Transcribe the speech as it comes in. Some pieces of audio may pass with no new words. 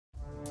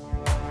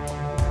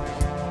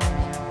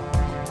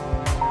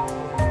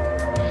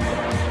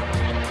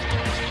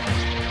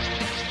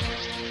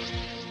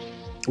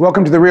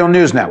Welcome to the Real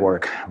News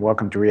Network.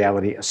 Welcome to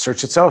Reality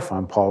Asserts Itself.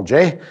 I'm Paul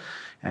J.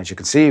 As you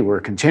can see, we're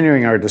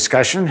continuing our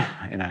discussion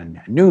in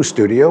a new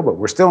studio, but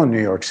we're still in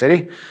New York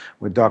City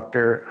with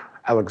Dr.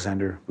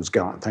 Aleksandr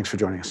Buzgalin. Thanks for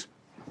joining us.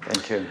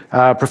 Thank you.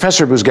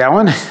 Professor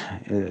Buzgalin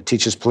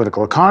teaches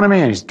political economy,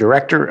 and he's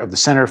director of the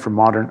Center for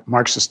Modern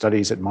Marxist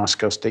Studies at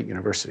Moscow State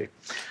University.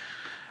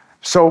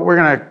 So we're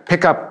going to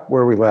pick up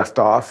where we left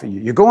off.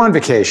 You go on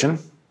vacation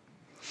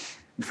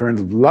for a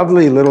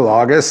lovely little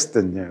August,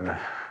 and you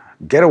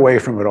get away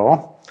from it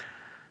all,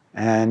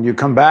 and you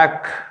come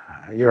back.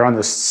 You're on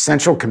the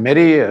Central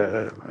Committee,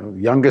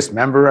 youngest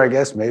member, I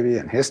guess, maybe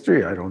in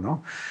history, I don't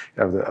know,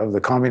 of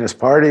the Communist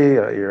Party.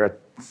 You're at,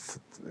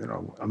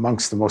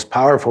 amongst the most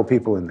powerful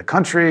people in the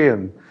country,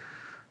 and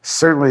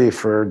certainly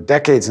for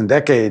decades and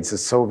decades, the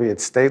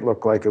Soviet state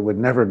looked like it would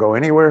never go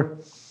anywhere.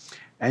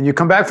 And you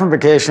come back from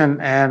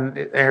vacation, and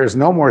there's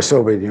no more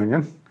Soviet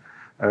Union.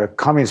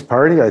 Communist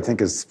Party, I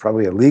think, is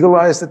probably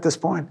legalized at this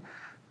point.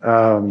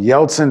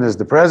 Yeltsin is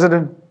the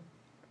president,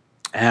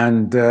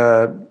 and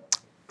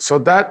so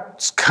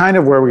that's kind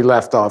of where we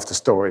left off the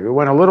story. We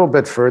went a little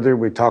bit further.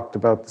 We talked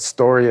about the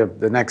story of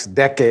the next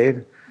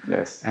decade,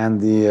 yes, and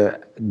the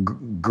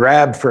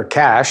grab for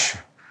cash,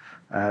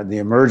 the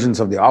emergence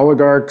of the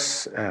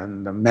oligarchs,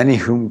 and many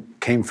whom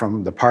came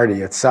from the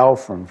party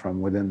itself, from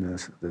within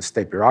the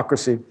state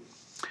bureaucracy.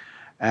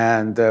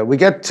 And we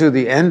get to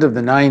the end of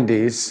the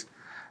 90s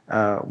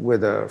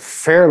with a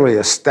fairly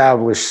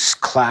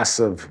established class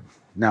of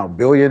now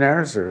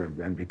billionaires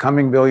and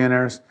becoming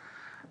billionaires,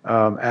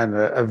 and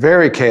a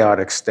very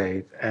chaotic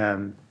state,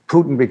 and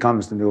Putin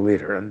becomes the new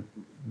leader. And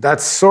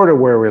that's sort of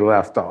where we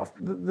left off.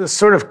 The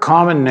sort of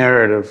common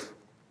narrative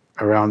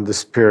around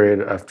this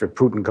period after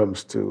Putin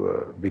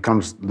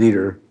becomes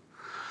leader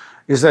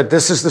is that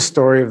this is the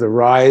story of the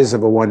rise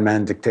of a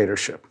one-man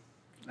dictatorship.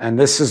 And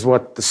this is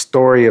what the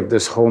story of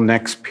this whole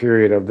next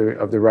period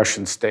of the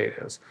Russian state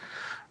is.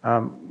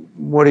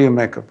 What do you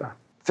make of that?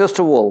 First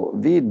of all,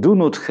 we do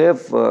not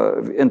have,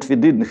 and we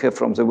didn't have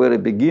from the very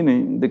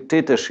beginning,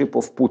 dictatorship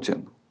of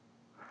Putin.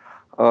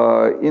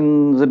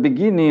 In the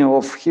beginning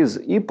of his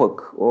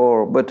epoch,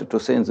 or better to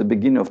say in the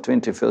beginning of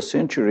 21st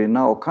century in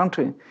our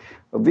country,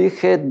 we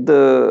had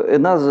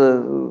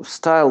another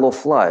style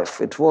of life.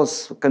 It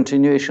was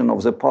continuation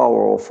of the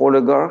power of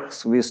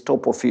oligarchs with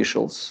top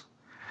officials.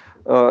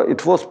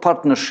 It was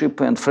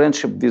partnership and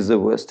friendship with the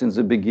West in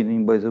the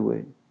beginning, by the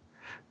way.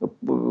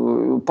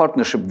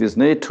 Partnership with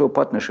NATO,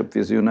 partnership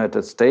with the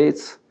United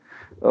States.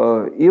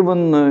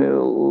 Even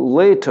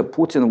later,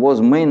 Putin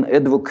was main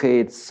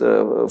advocate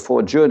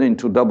for joining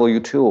to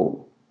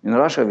WTO. In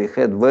Russia, we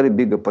had very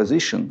big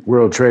opposition.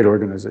 World Trade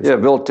Organization. Yeah,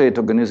 World Trade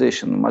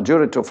Organization.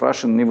 Majority of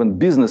Russian, even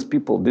business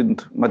people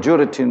didn't,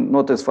 majority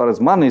not as far as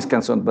money is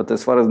concerned, but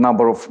as far as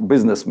number of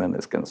businessmen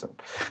is concerned.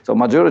 So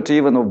majority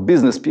even of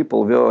business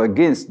people were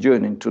against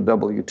joining to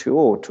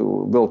WTO, to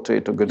World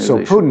Trade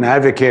Organization. So Putin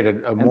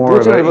advocated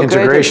more of an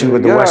integration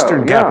with the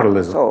Western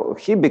capitalism. So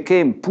he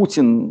became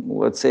Putin,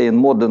 let's say in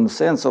modern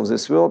sense of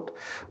this word,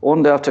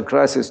 only after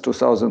crisis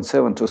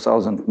 2007,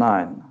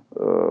 2009.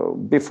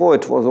 Before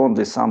it was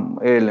only some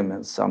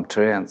elements, some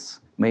trends,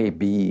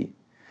 maybe.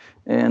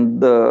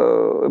 And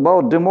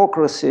about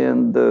democracy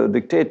and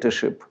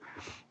dictatorship,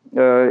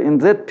 in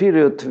that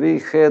period we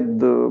had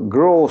the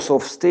growth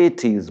of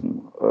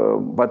statism,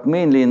 but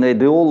mainly in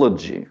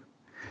ideology,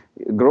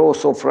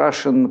 growth of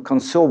Russian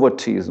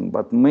conservatism,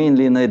 but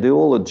mainly in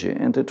ideology,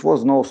 and it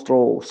was not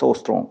so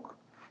strong.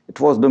 It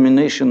was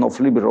domination of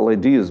liberal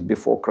ideas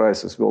before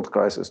crisis, world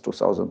crisis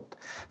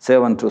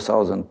 2007,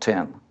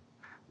 2010.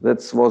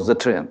 That was the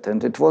trend.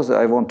 And it was,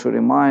 I want to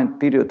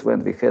remind, period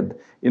when we had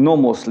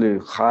enormously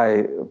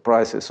high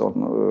prices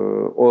on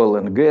oil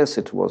and gas.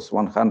 It was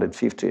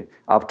 150,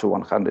 up to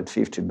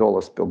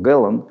 $150 per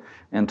gallon.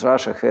 And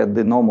Russia had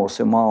the enormous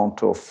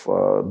amount of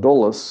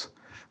dollars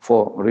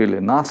for really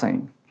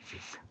nothing.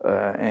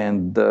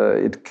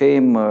 It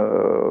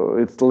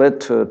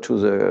led to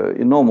the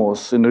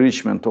enormous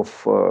enrichment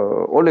of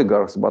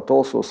oligarchs, but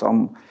also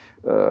some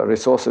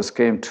resources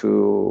came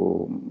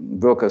to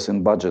workers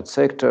in budget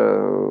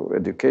sector,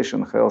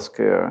 education,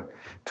 healthcare,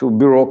 to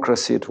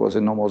bureaucracy. It was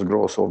enormous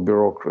growth of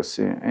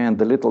bureaucracy, and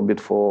a little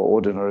bit for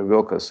ordinary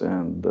workers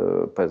and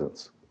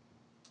peasants.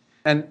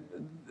 And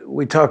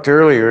we talked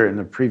earlier in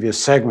the previous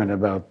segment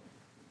about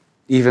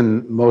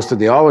even most of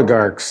the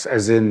oligarchs,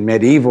 as in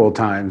medieval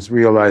times,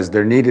 realized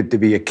there needed to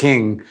be a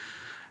king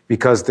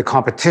because the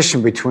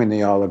competition between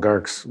the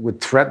oligarchs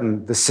would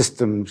threaten the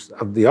systems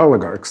of the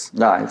oligarchs.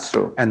 Yeah, it's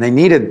true. And they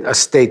needed a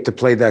state to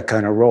play that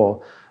kind of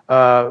role.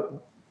 But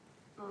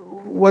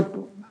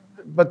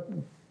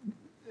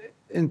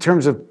in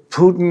terms of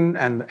Putin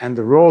and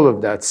the role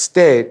of that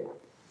state,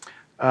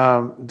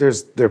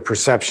 there's their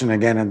perception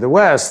again in the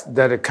West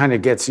that it kind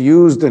of gets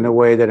used in a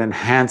way that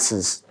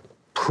enhances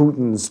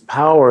Putin's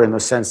power in the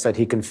sense that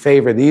he can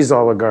favor these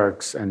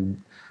oligarchs and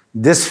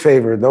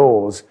disfavor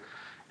those.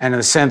 And in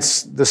a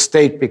sense, the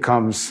state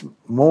becomes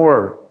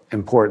more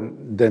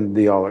important than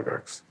the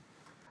oligarchs.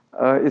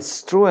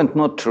 It's true and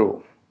not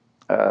true.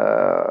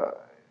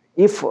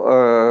 If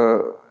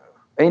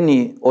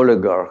any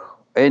oligarch,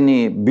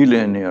 any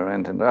billionaire,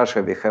 and in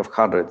Russia we have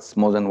hundreds,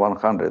 more than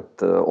 100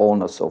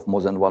 owners of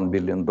more than $1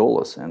 billion.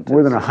 And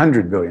more than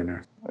 100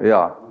 billionaires.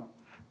 Yeah.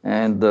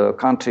 And the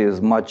country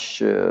is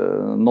much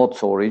not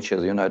so rich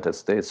as the United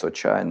States or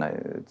China.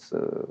 It's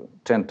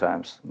 10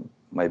 times,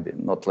 maybe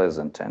not less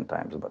than 10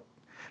 times, but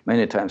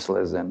many times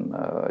less than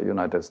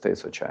United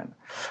States or China.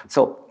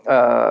 So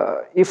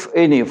if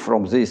any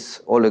from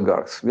these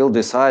oligarchs will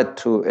decide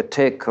to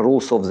attack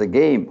rules of the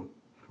game,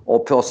 or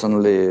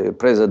personally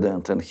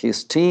president and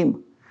his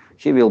team,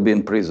 he will be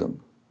in prison,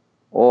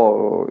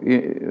 or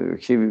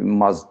he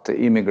must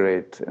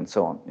immigrate and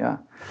so on. Yeah,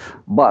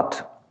 but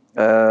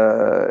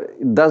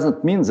it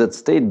doesn't mean that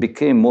state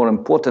became more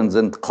important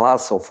than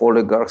class of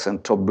oligarchs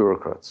and top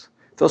bureaucrats.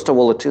 First of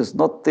all, it is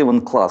not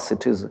even class;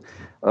 it is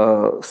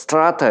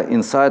strata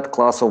inside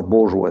class of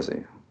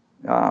bourgeoisie.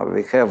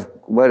 We have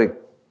very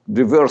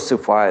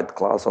diversified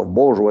class of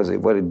bourgeoisie,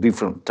 very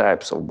different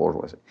types of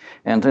bourgeoisie.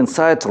 And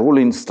inside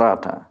ruling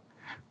strata,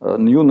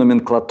 new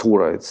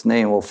nomenclatura, it's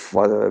name of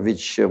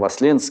which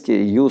Vasilinsky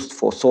used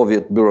for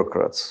Soviet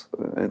bureaucrats.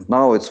 And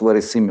now it's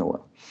very similar.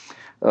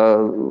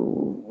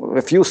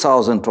 A few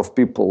thousand of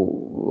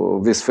people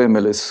with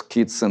families,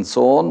 kids and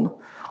so on,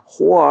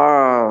 who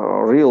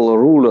are real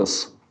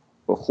rulers,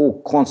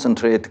 who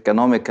concentrate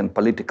economic and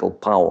political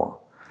power.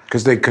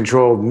 Because they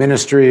control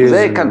ministries,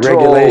 they control,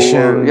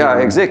 regulation. Yeah,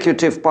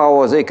 executive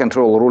power, they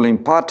control ruling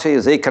party,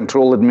 they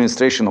control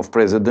administration of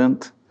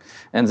president,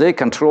 and they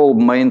control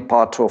main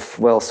part of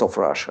wealth of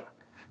Russia.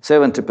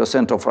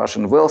 70% of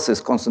Russian wealth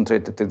is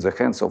concentrated in the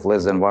hands of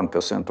less than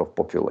 1% of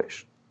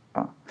population.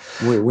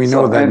 We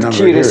know that and number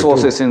key here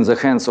resources too. In the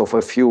hands of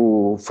a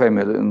few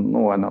families,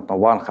 no, I don't know,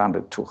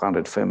 100,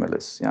 200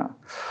 families. Yeah.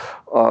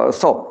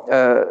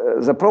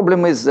 The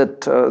problem is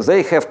that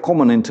they have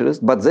common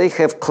interest, but they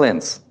have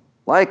clans.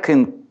 Like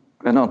in,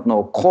 I don't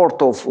know,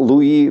 court of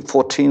Louis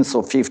XIV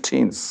or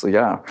XV,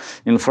 yeah,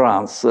 in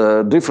France.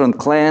 Different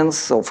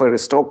clans of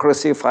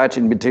aristocracy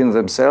fighting between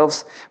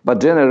themselves,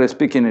 but generally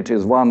speaking, it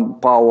is one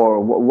power,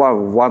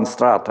 one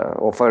strata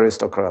of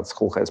aristocrats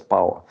who has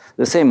power.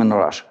 The same in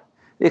Russia.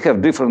 We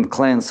have different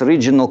clans,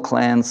 regional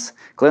clans,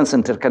 clans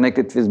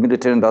interconnected with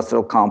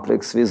military-industrial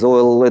complex, with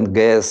oil and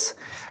gas,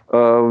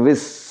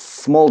 with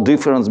small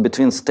difference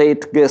between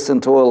state gas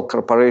and oil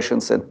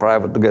corporations and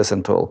private gas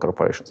and oil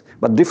corporations.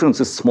 But difference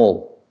is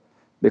small,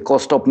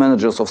 because top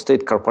managers of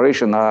state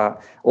corporation are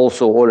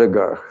also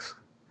oligarchs.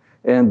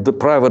 And the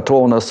private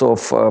owners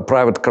of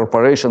private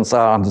corporations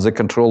are under the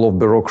control of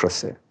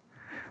bureaucracy.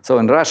 So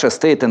in Russia,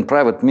 state and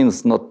private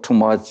means not too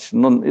much,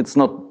 it's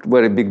not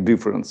very big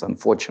difference,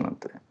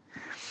 unfortunately.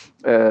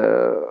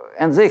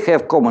 And they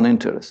have common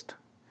interest.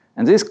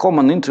 And this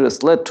common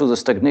interest led to the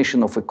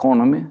stagnation of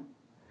economy,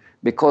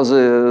 because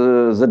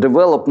the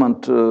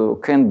development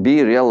can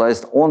be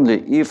realized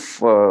only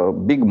if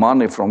big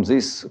money from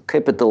this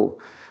capital,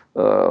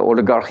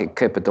 oligarchic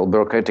capital,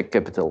 bureaucratic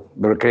capital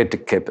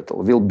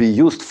will be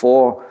used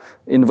for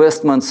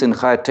investments in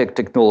high-tech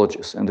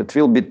technologies. And it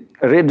will be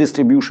a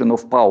redistribution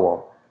of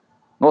power,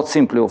 not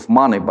simply of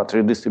money, but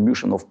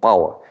redistribution of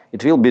power.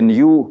 It will be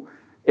new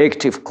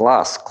active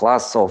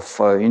class of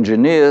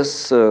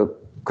engineers,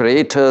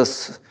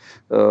 creators,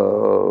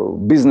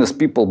 business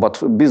people, but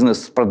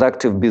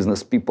productive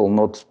business people,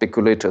 not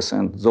speculators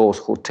and those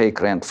who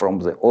take rent from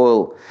the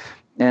oil.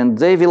 And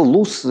they will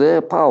lose their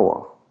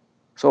power.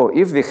 So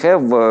if we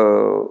have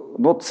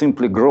not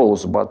simply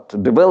growth,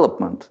 but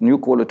development, new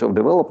quality of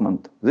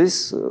development,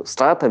 this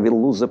strata will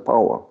lose the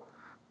power.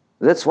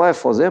 That's why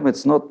for them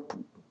it's not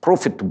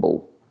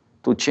profitable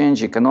to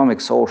change economic,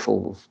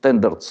 social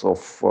standards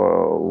of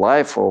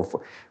life, of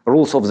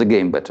rules of the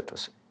game, better to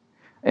say.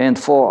 And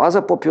for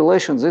other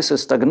populations, this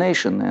is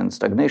stagnation, and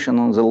stagnation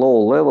on the low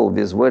level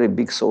with very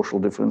big social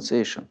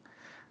differentiation.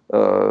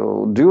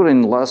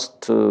 During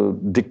last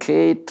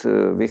decade,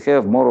 we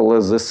have more or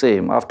less the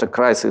same. After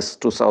crisis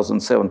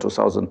 2007,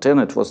 2010,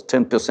 it was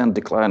 10%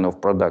 decline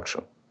of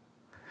production.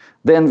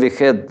 Then we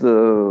had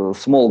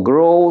small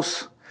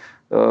growth.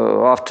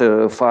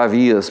 After 5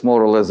 years,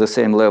 more or less the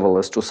same level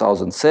as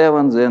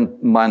 2007, then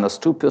minus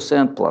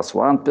 2%, plus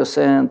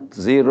 1%,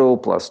 0,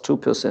 plus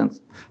 2%,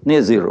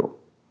 near zero.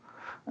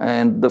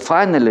 And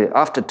finally,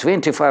 after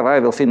 25, I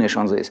will finish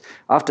on this,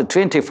 after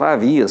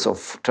 25 years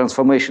of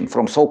transformation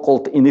from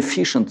so-called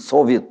inefficient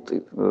Soviet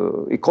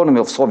economy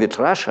of Soviet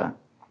Russia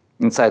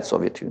inside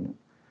Soviet Union,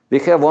 we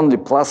have only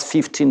plus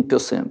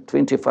 15%,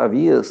 25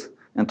 years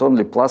and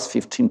only plus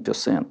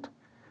 15%.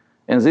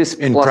 And this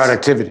in plus,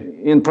 productivity.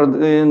 In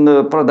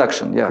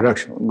production, yeah.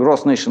 Production.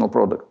 Gross national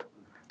product.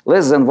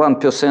 Less than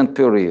 1%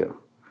 per year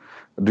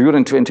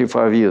during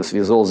 25 years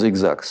with all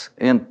zigzags.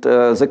 And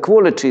the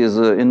quality is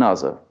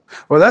another.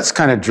 Well, that's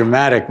kind of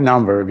dramatic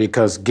number,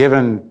 because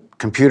given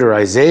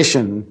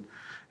computerization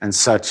and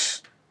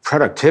such,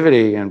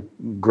 productivity and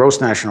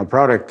gross national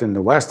product in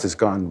the West has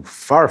gone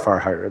far, far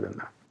higher than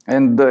that.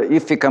 And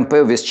if we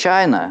compare with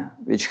China,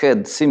 which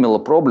had similar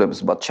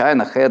problems, but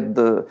China had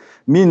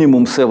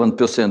minimum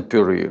 7%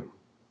 per year.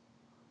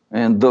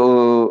 And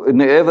in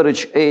the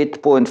average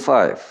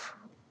 8.5.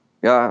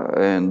 Yeah,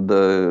 and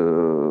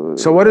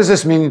so what does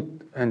this mean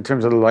in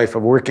terms of the life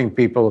of working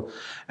people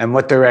and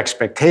what their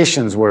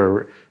expectations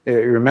were?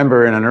 You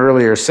remember in an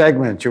earlier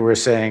segment you were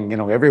saying,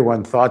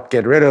 everyone thought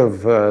get rid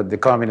of the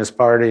Communist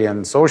Party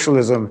and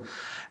socialism,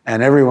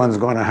 and everyone's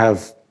going to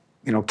have,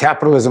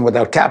 capitalism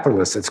without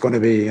capitalists. It's going to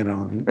be,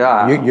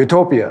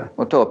 utopia.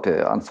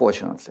 Utopia,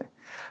 unfortunately.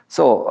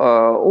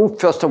 So,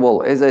 first of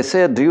all, as I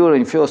said,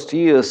 during first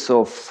years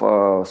of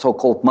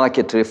so-called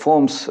market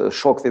reforms,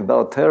 shock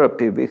without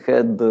therapy, we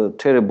had the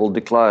terrible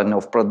decline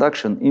of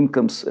production,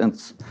 incomes, and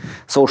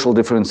social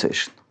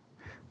differentiation.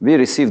 We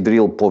received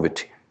real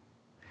poverty.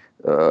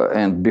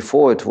 And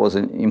before it was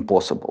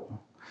impossible.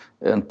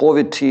 And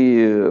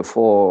poverty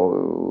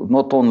for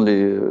not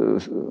only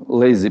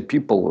lazy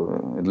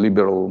people,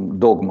 liberal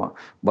dogma,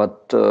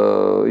 but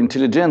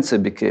intelligentsia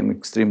became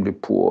extremely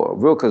poor,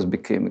 workers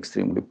became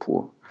extremely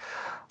poor.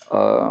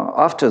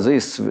 After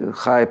this,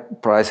 high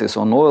prices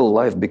on oil,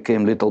 life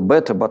became little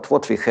better, but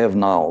what we have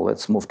now,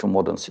 let's move to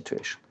modern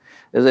situation.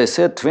 As I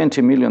said,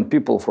 20 million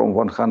people from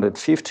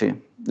 150,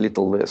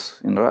 little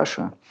less in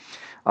Russia,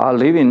 are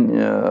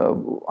living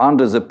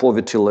under the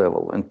poverty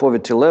level. And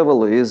poverty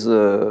level is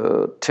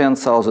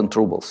 10,000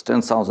 rubles.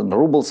 10,000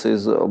 rubles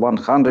is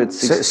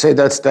 160... Say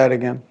that stat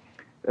again.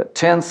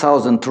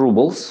 10,000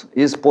 rubles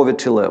is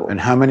poverty level.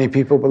 And how many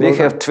people below We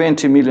have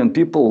 20 million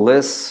people who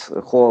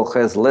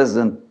has less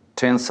than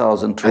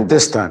 10,000 rubles. At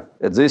this time?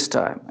 At this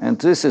time. And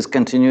this is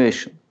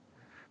continuation.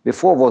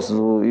 Before was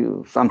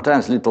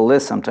sometimes little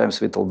less,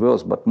 sometimes little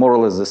worse, but more or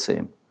less the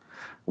same.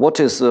 What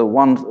is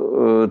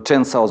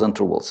 10,000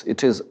 rubles?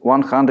 It is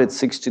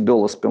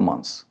 $160 per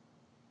month.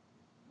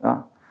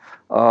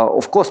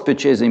 Of course,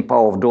 purchasing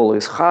power of dollar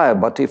is higher,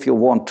 but if you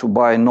want to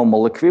buy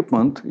normal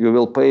equipment, you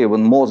will pay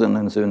even more than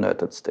in the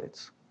United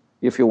States.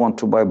 If you want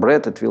to buy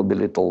bread, it will be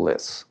little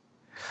less.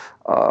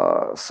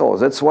 So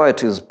that's why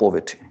it is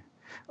poverty.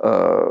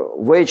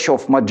 Wage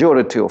of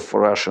majority of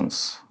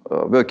Russians,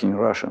 working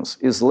Russians,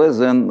 is less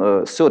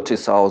than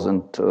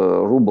 30,000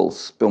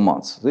 rubles per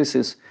month. This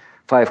is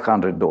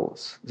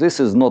 $500. This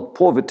is not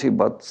poverty,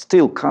 but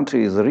still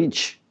country is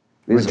rich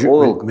with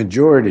oil.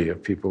 Majority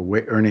of people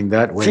earning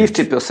that wage.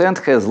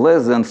 50% has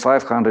less than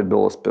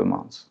 $500 per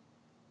month.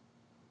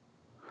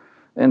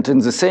 And in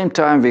the same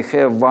time, we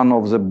have one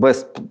of the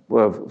best,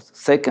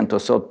 second or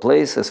third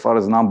place as far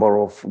as number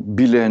of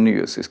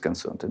billionaires is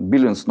concerned. And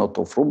billions not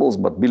of rubles,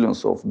 but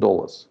billions of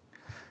dollars.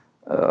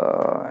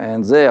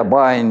 And they are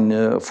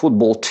buying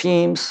football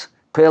teams,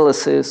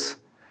 palaces,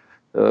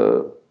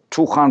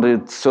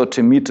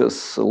 230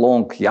 meters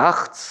long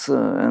yachts,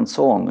 and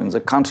so on, in the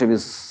country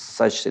with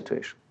such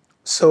situation.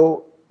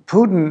 So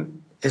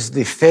Putin is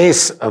the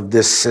face of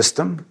this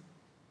system.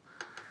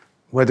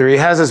 Whether he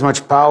has as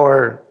much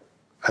power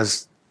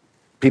as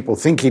people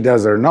think he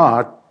does or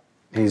not,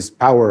 he's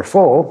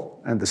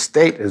powerful, and the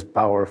state is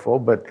powerful,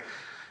 but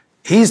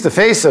he's the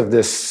face of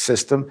this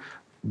system.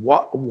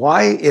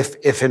 Why,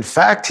 if in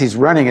fact he's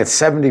running at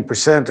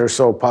 70% or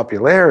so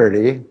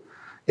popularity,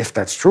 if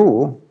that's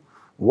true,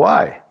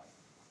 why?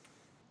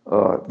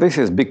 This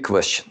is a big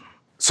question.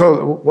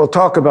 So we'll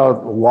talk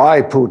about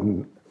why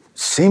Putin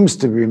seems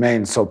to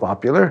remain so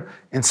popular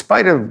in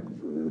spite of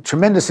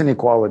tremendous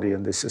inequality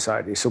in this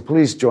society. So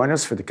please join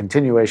us for the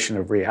continuation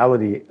of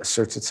Reality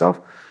Asserts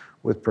Itself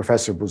with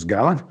Professor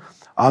Buzgalin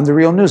on the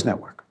Real News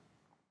Network.